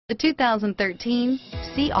The 2013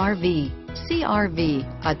 CR-V. CR-V,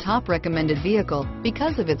 a top recommended vehicle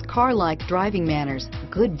because of its car-like driving manners,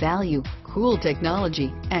 good value, cool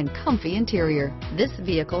technology, and comfy interior. This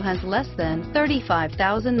vehicle has less than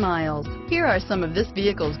 35,000 miles. Here are some of this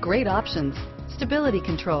vehicle's great options: stability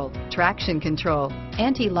control, traction control,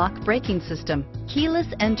 anti-lock braking system, keyless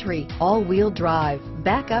entry, all-wheel drive,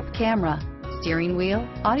 backup camera, steering wheel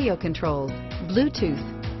audio controls, Bluetooth,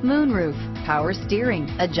 moonroof, power steering,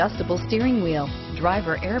 adjustable steering wheel,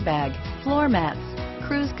 driver airbag, floor mats,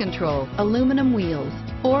 cruise control, aluminum wheels,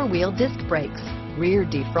 four-wheel disc brakes, rear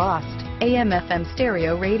defrost, AM/FM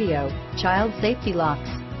stereo radio, child safety locks,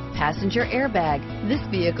 passenger airbag. This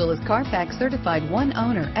vehicle is Carfax certified one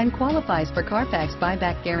owner and qualifies for Carfax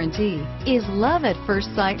buyback guarantee. Is love at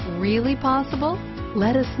first sight really possible?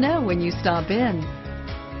 Let us know when you stop in.